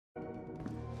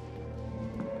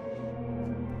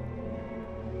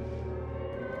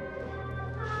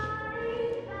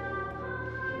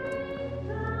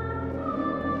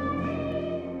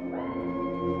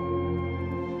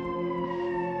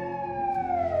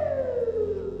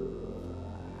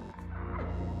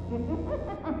Long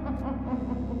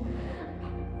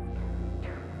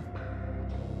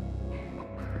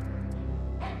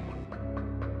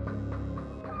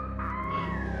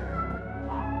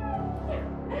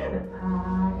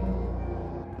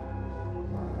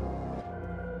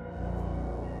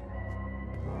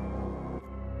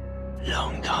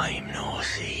time no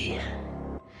see.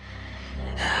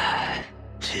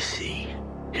 Sissy,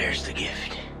 there's the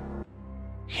gift.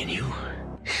 Can you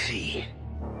see?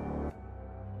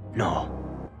 No,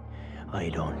 I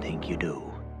don't think you do.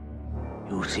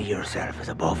 You see yourself as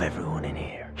above everyone in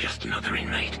here. Just another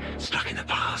inmate, stuck in the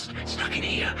past, stuck in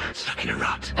here, stuck in a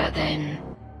rut. But then,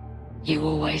 you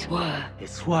always were.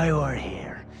 It's why we're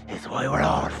here. It's why we're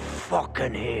all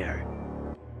fucking here.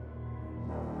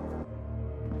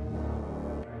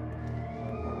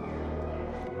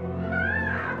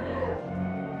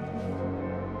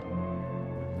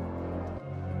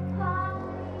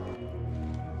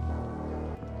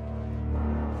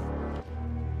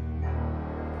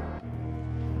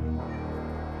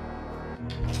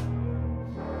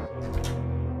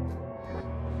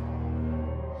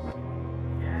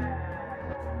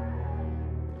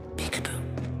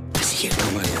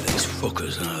 How many of these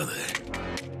fuckers are there?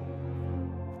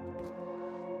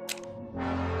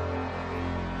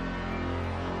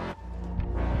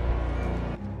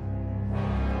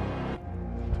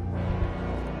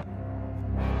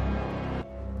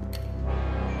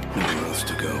 Nowhere else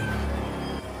to go.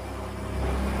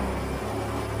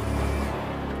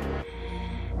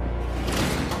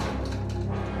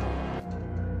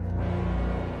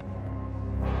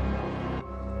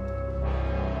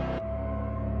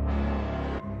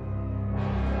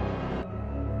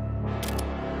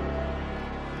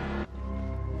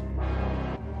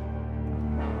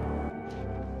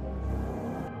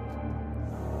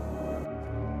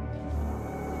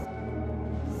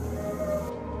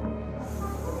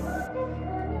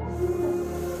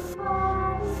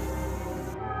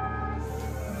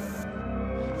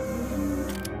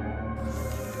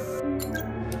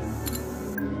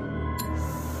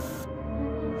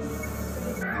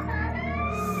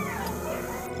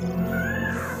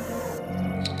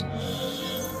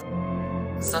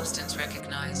 Substance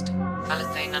recognized.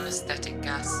 Halothane anesthetic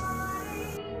gas.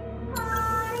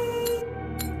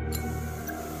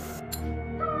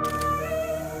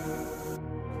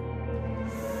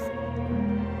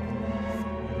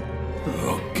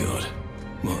 Oh God,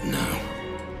 what now?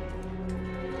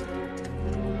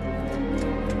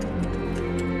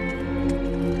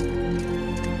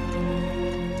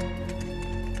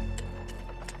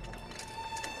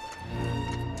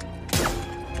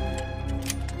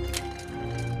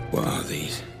 What are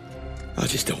these? I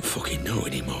just don't fucking know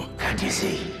anymore. Can't you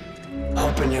see?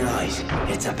 Open your eyes.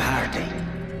 It's a party.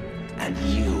 And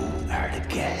you are the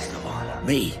guest of honor.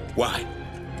 Me? Why?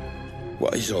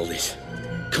 What is all this?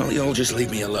 Can't you all just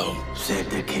leave me alone? Said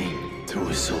the king to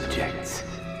his subjects.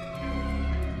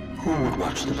 Who would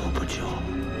watch the puppet show?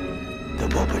 The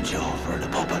puppet show for the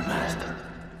puppet master.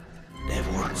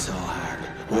 They've worked so hard,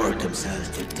 worked themselves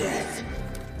to death.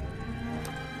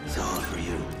 It's all for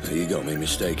you. You got me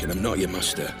mistaken. I'm not your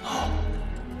master. Oh,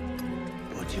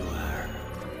 but you are.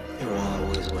 You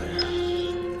always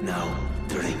were. Now,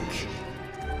 drink.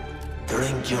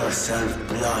 Drink yourself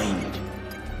blind.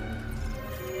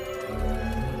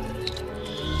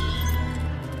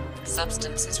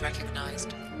 Substance is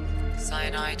recognized.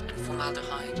 Cyanide and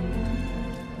formaldehyde.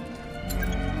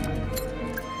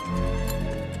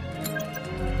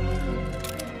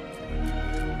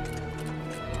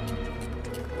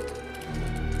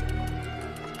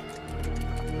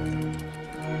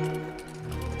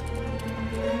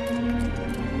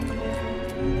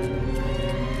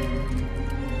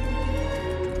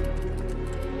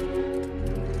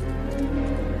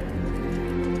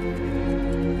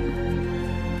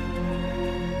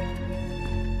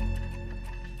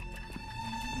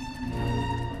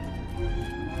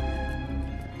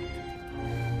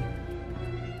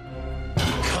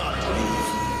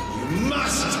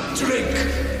 Must drink!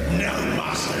 No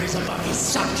master is above his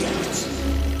subjects!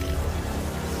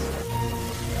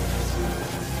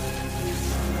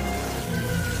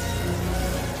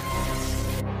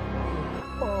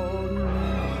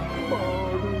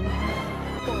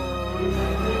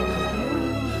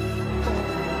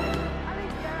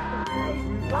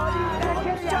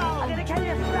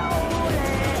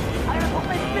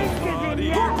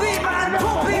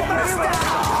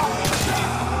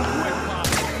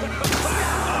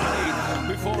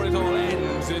 Before it all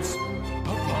ends, it's...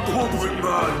 Puppet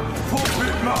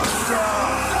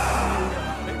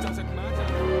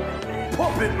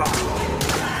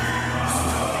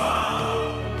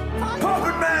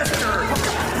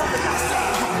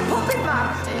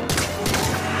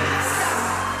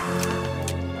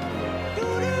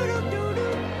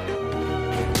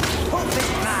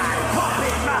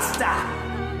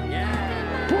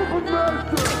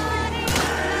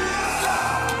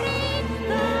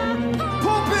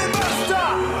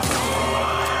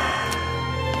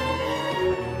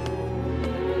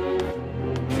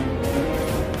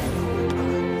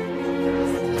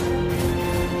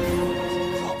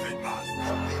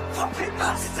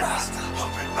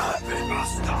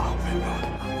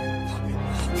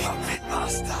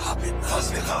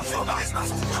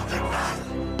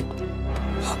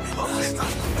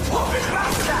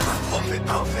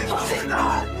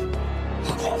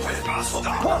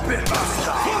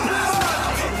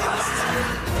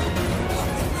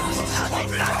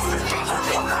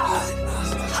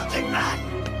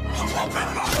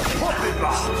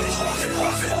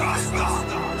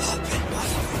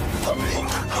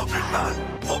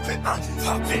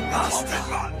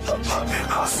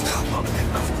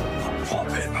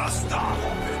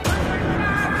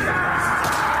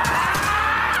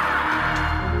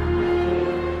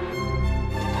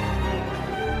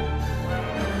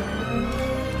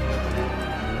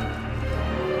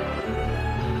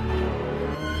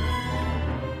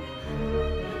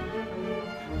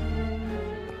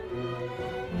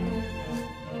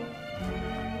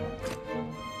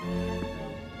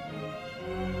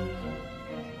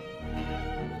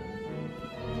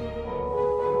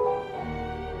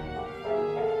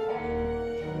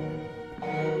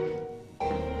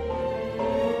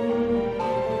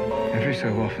Every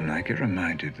so often, I get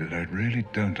reminded that I really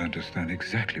don't understand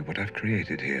exactly what I've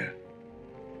created here.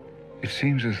 It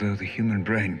seems as though the human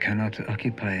brain cannot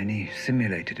occupy any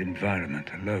simulated environment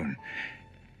alone.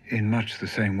 In much the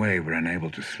same way we're unable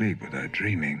to sleep without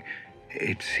dreaming,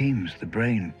 it seems the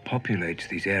brain populates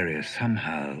these areas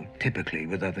somehow, typically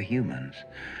with other humans.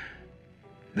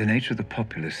 The nature of the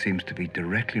populace seems to be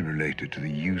directly related to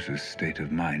the user's state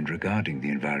of mind regarding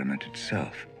the environment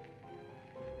itself.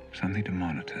 Something to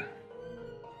monitor.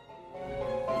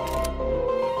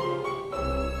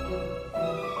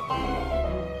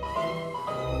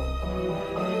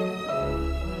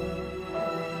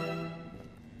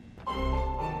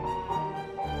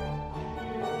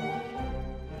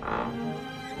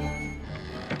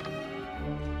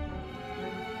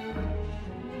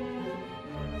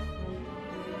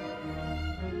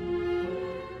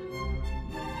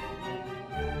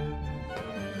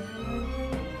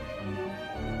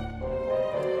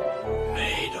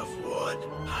 Made of wood,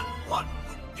 and what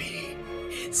would be?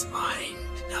 It's mind,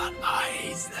 not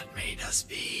eyes, that made us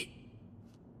be.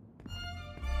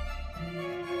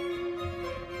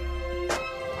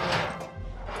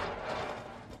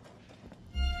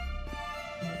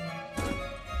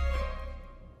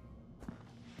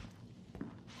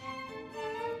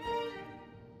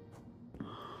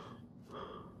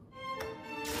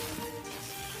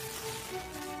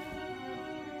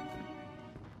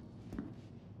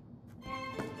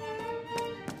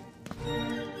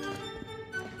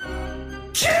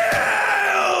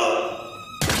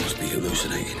 Must be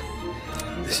hallucinating.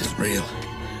 This is real.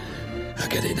 I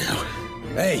get it now.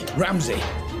 Hey, Ramsey,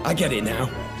 I get it now.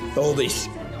 All this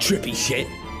trippy shit.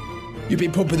 You've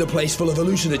been pumping the place full of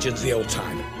hallucinogens the whole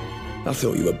time. I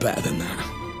thought you were better than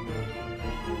that.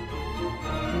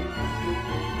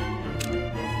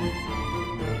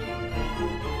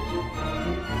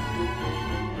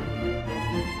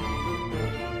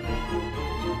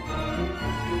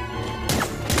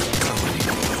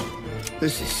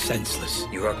 This is senseless.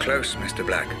 You are close, Mr.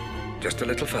 Black. Just a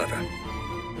little further.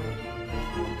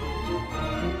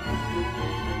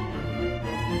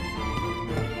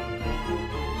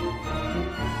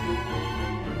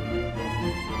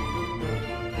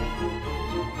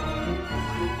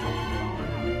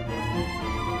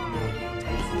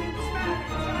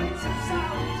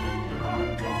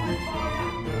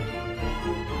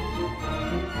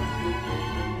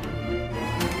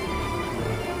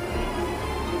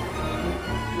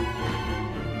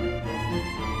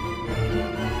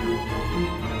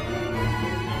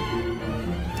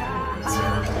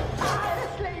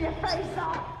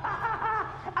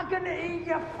 I'm gonna eat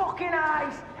your fucking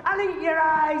eyes! I'll eat your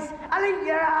eyes! I'll eat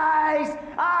your eyes!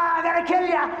 Ah, I'm gonna kill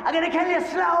you! I'm gonna kill you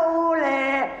slowly!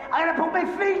 I'm gonna put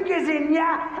my fingers in you!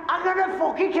 I'm gonna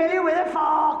fucking kill you with a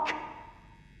fork!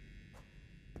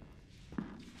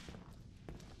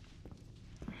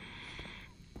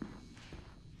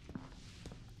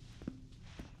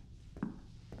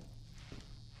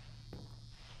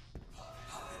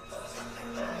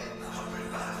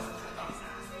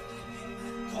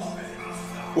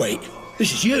 Wait,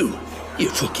 this is you? You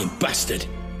fucking bastard.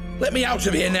 Let me out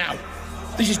of here now.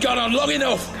 This has gone on long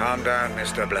enough. Calm down,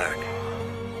 Mr. Black.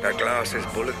 That glass is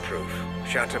bulletproof,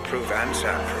 shatterproof, and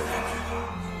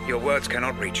soundproof. Your words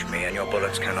cannot reach me, and your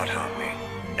bullets cannot harm me.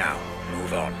 Now,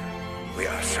 move on. We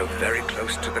are so very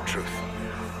close to the truth.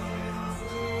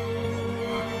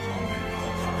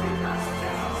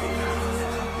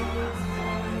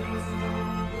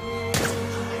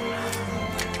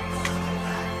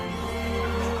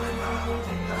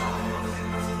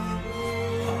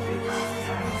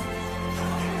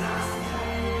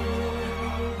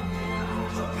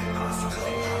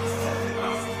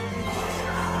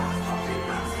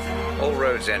 All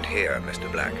roads end here,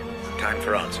 Mr. Black. Time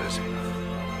for answers.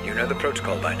 You know the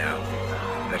protocol by now.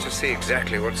 Let us see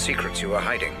exactly what secrets you are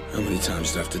hiding. How many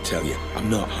times do I have to tell you? I'm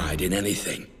not hiding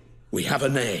anything. We have a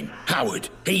name. Howard.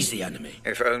 He's the enemy.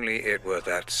 If only it were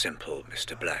that simple,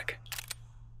 Mr. Black.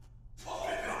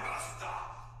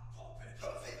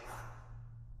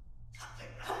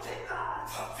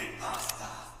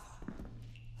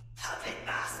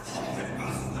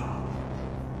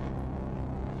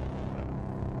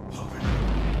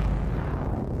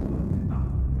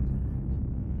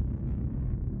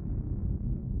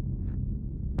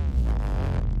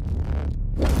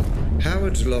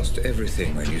 Howard's lost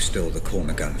everything when you stole the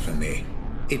corner gun from me.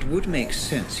 It would make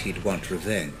sense he'd want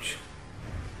revenge.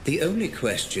 The only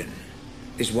question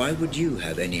is, why would you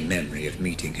have any memory of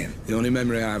meeting him? The only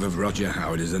memory I have of Roger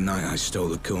Howard is the night I stole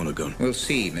the corner gun. We'll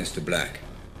see, Mr. Black.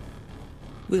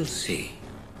 We'll see.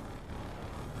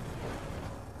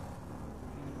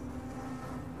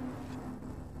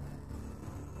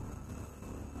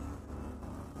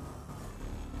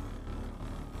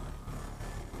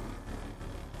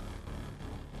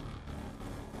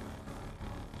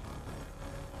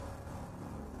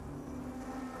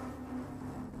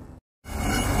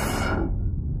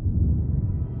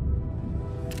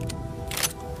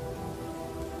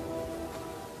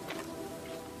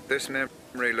 This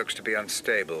memory looks to be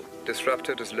unstable. Disrupt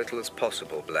it as little as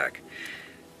possible, Black.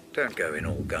 Don't go in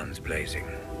all guns blazing.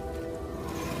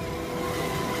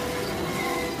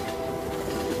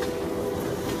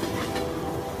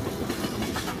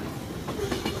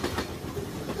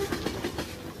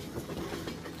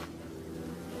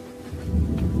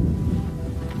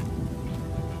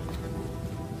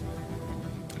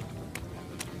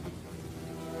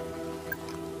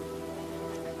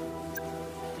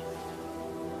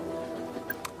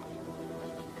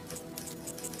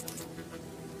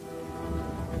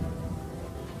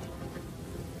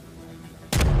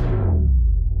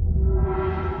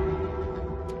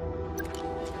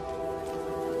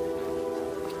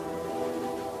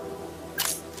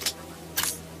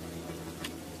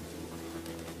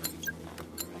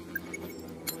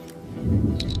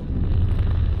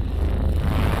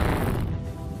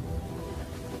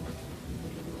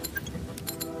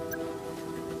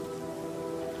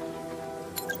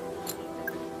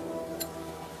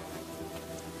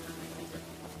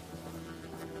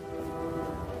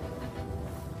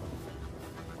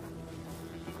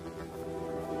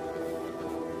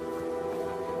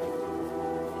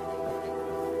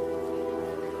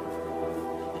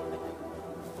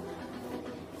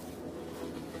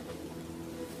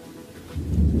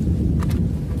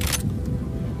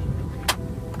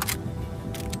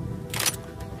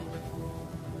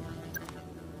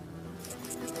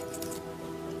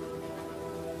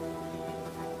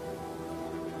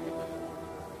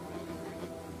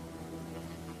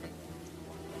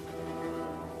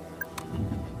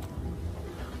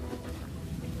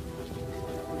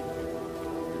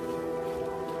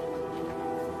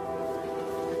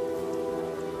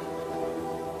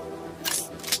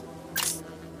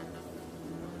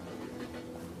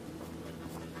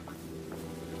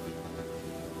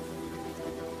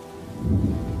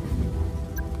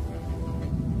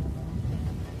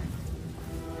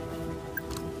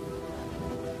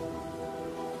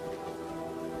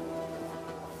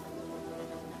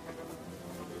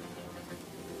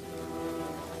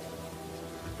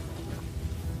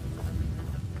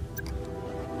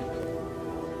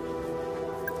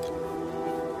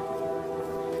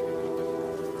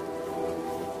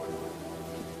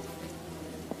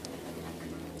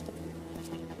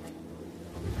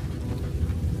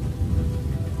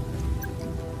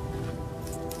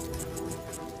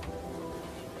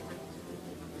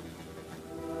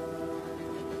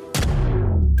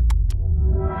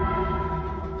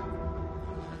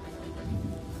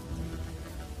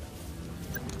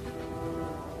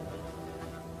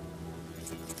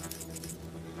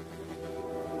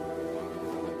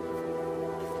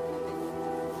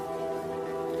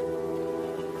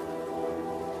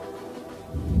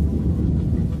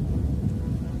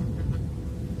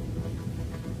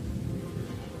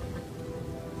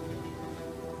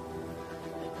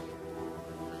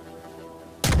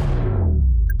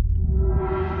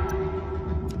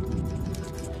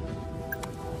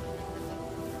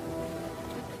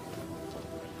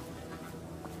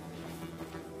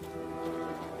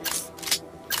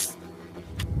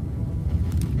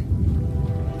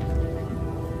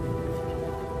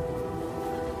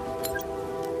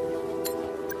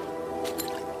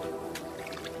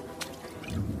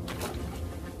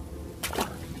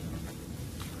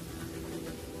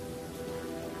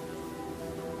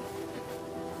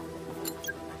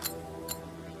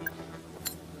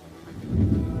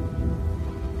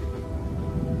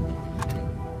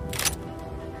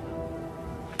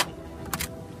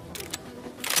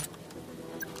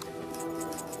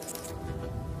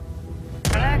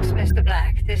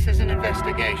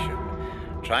 investigation.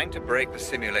 Trying to break the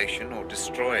simulation or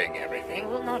destroying everything. It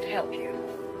will not help you.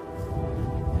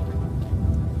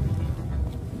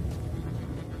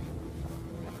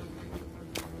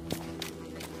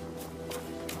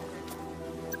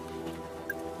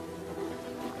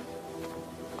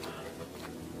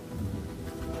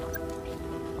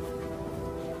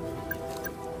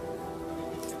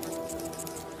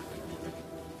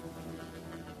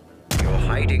 You're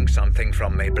hiding something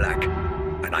from me, Black.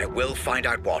 And I will find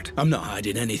out what. I'm not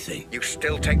hiding anything. You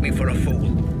still take me for a fool.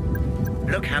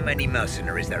 Look how many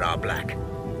mercenaries there are, Black.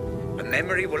 A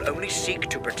memory will only seek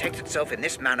to protect itself in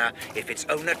this manner if its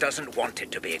owner doesn't want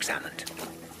it to be examined.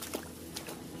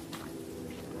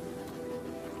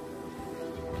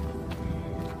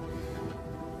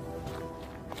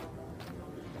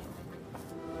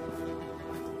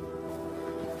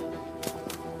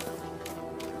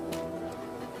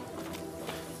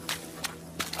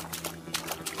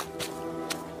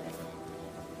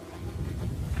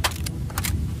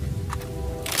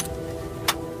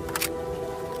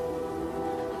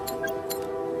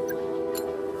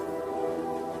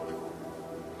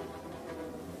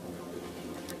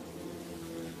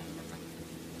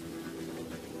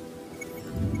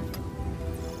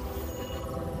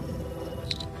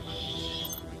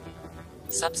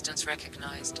 Substance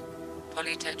recognized.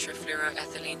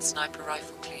 Polytetrafluoroethylene sniper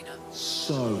rifle cleaner.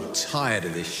 So tired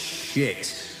of this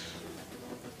shit.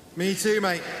 Me too,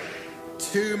 mate.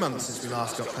 2 months since we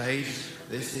last got paid.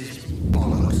 This is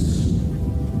bollocks.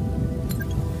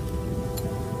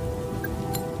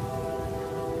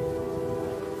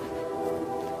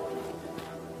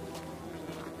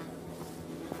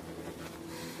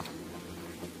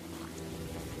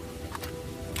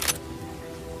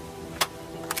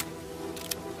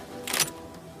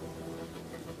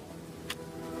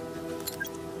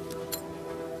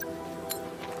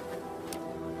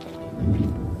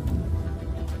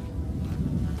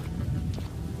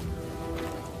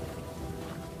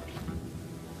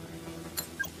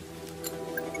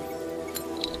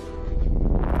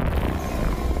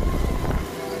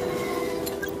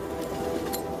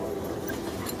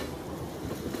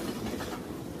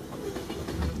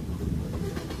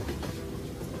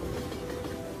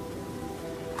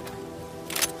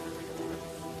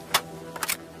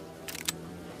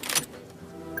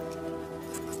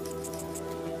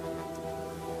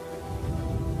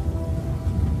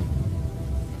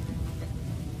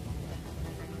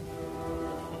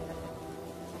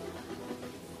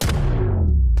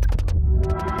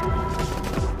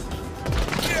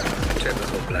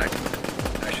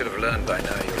 Learned by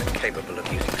now you're incapable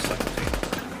of using subtlety.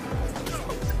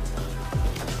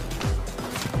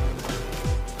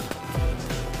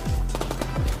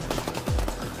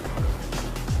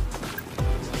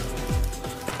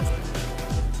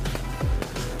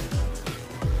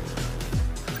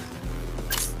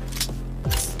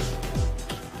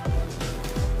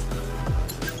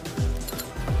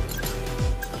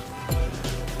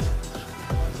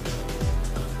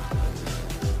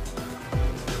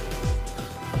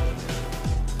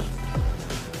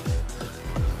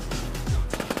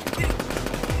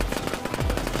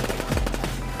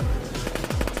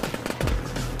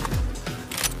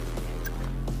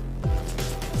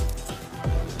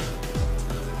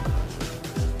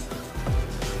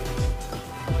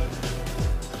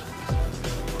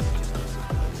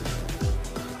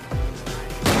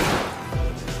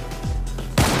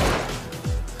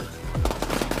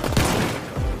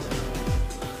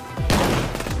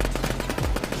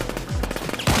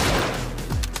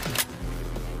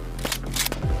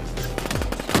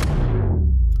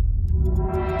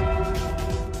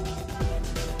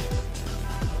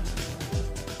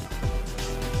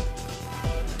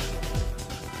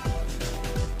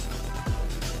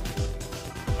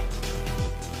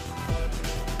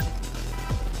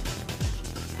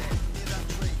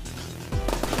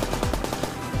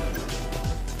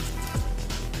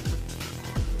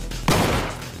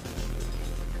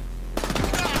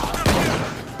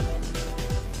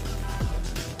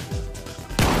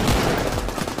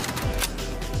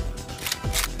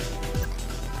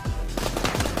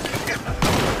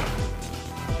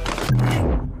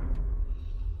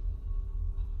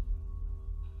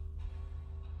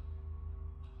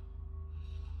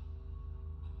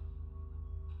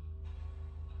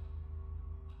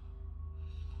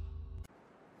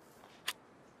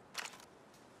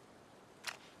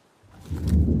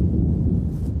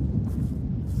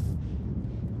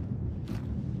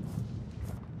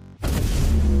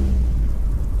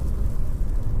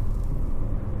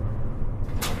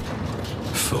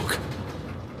 Fuck.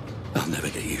 I'll never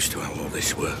get used to how all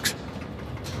this works.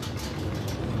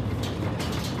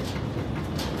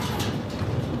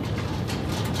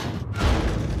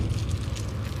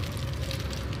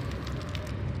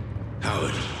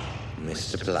 Howard.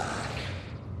 Mr. Black.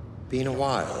 Been a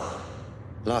while.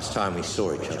 Last time we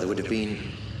saw each other would have been...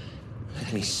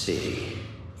 Let me see.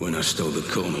 When I stole the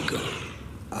corner gun.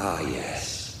 Ah,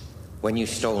 yes. When you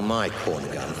stole my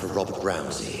corner gun for Robert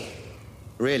Ramsey.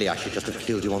 Really, I should just have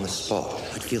killed you on the spot.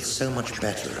 I'd feel so much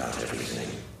better about everything.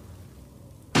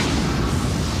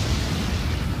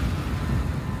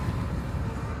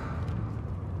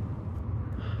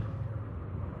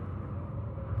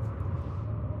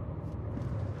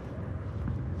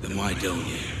 Then why don't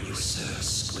you? You're so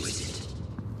exquisite.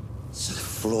 So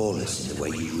flawless in the way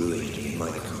you ruined me in my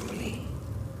company.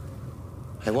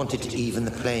 I wanted to even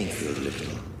the playing field a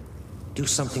little. Do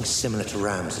something similar to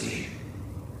Ramsey.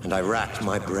 And I racked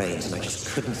my brains and I just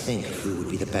couldn't think of who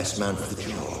would be the best man for the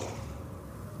job.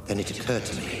 Then it occurred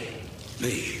to me.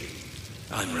 Me?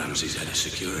 I'm Ramsey's head of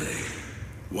security.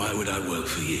 Why would I work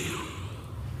for you?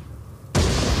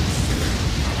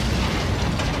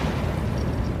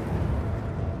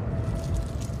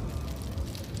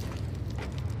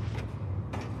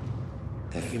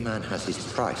 Every man has his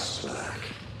price, Black.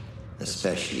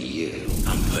 Especially you.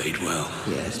 I'm paid well.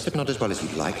 Yes, but not as well as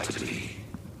you'd like to be.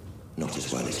 Not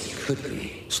as well as you could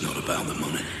be. It's not about the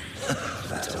money.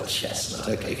 That old chestnut.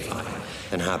 Okay, fine.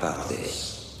 And how about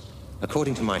this?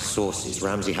 According to my sources,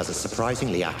 Ramsey has a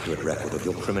surprisingly accurate record of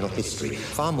your criminal history,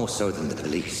 far more so than the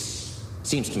police.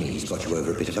 Seems to me he's got you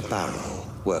over a bit of a barrel.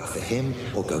 Work for him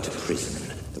or go to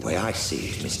prison. The way I see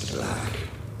it, Mr. Black.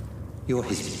 You're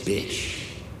his bitch.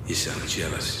 You sound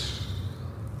jealous.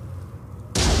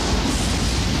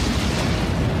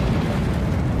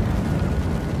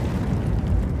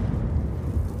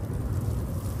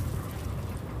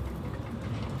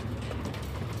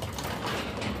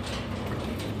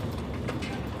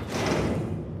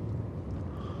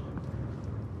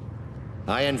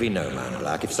 I envy no man,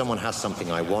 Black. If someone has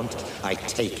something I want, I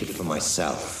take it for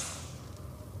myself.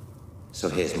 So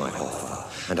here's my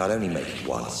offer, and I'll only make it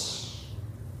once.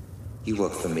 You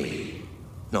work for me,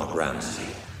 not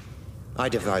Ramsey. I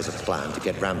devise a plan to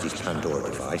get Ramsey's Pandora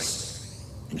device,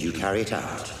 and you carry it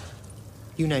out.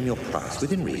 You name your price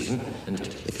within reason, and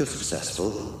if you're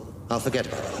successful, I'll forget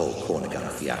about the whole corner gun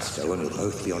fiasco, and we'll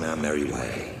both be on our merry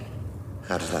way.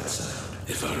 How does that sound?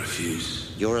 If I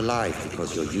refuse? You're alive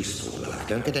because you're useful, Black.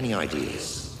 Don't get any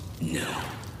ideas. No.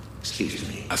 Excuse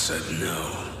me. I said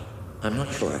no. I'm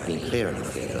not sure I've been clear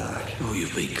enough here, Black. Oh,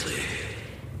 you've been clear.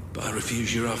 But I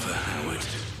refuse your offer, Howard.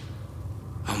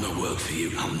 I'll not work for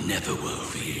you. I'll never work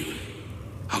for you.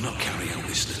 I'll not carry out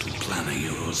this little plan of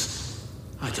yours.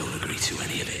 I don't agree to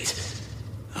any of it.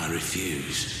 I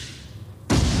refuse.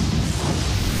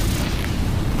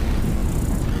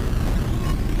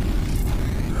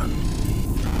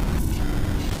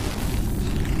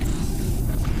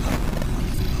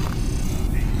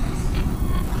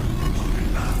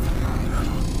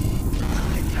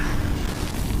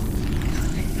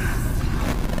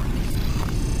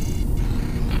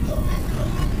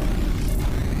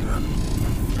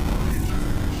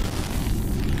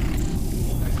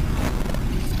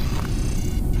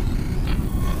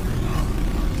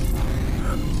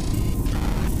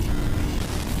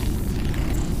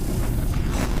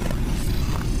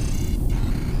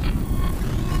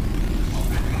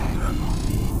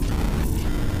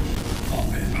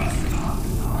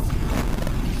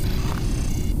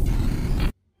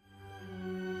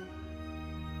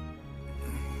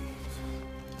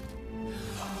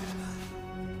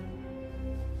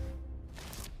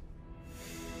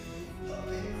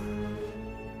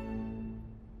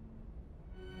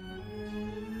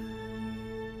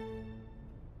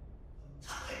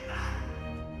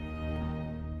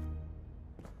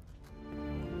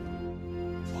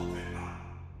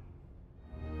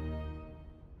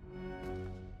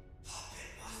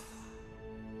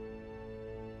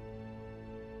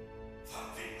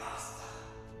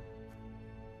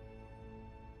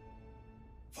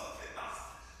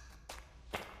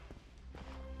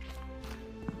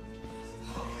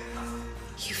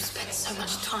 So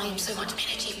much time, so much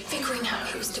energy figuring out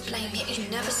who's to blame, yet you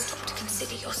never stop to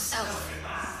consider yourself.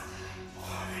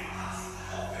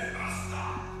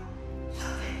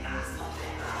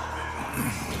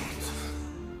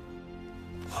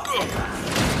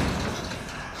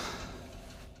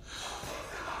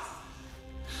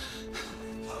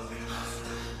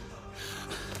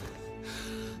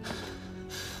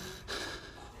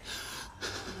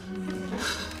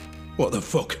 What the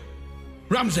fuck?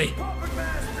 Ramsey!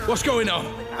 What's going on?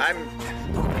 I'm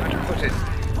how to put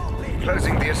it,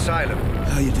 closing the asylum.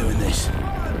 How are you doing this?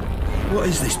 What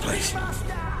is this place?